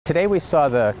Today we saw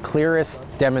the clearest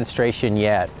demonstration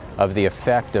yet of the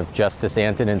effect of Justice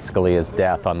Antonin Scalia's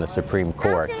death on the Supreme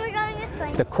Court.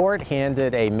 The court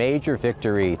handed a major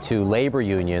victory to labor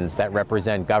unions that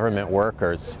represent government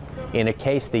workers in a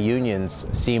case the unions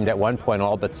seemed at one point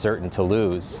all but certain to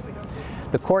lose.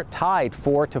 The court tied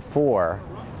 4-4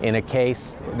 in a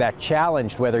case that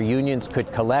challenged whether unions could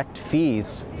collect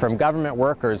fees from government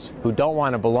workers who don't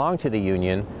want to belong to the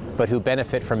union but who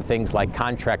benefit from things like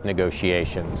contract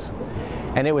negotiations.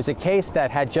 And it was a case that,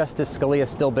 had Justice Scalia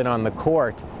still been on the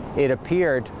court, it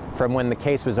appeared from when the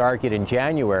case was argued in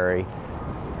January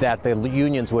that the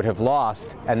unions would have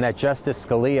lost and that Justice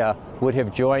Scalia would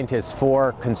have joined his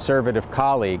 4 conservative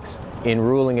colleagues in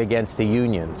ruling against the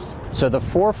unions. So the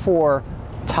 4-4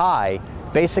 tie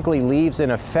basically leaves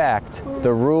in effect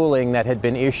the ruling that had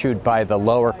been issued by the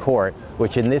lower court,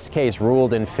 which in this case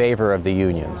ruled in favor of the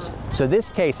unions. So this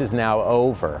case is now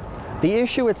over. The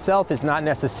issue itself is not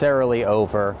necessarily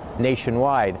over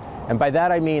nationwide, and by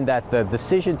that I mean that the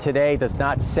decision today does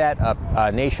not set up a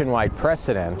nationwide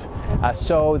precedent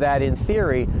so that in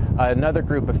theory another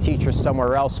group of teachers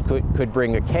somewhere else could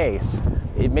bring a case.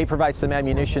 It may provide some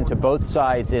ammunition to both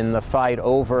sides in the fight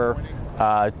over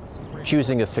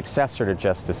choosing a successor to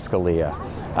Justice Scalia.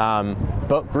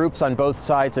 But groups on both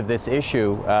sides of this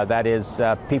issue, that is,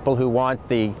 people who want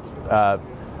the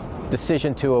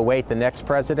decision to await the next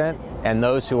president, and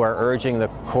those who are urging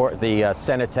the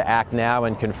Senate to act now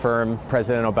and confirm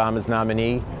President Obama's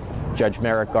nominee, Judge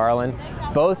Merrick Garland,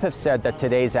 both have said that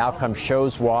today's outcome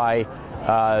shows why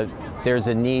there's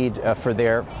a need for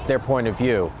their point of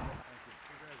view.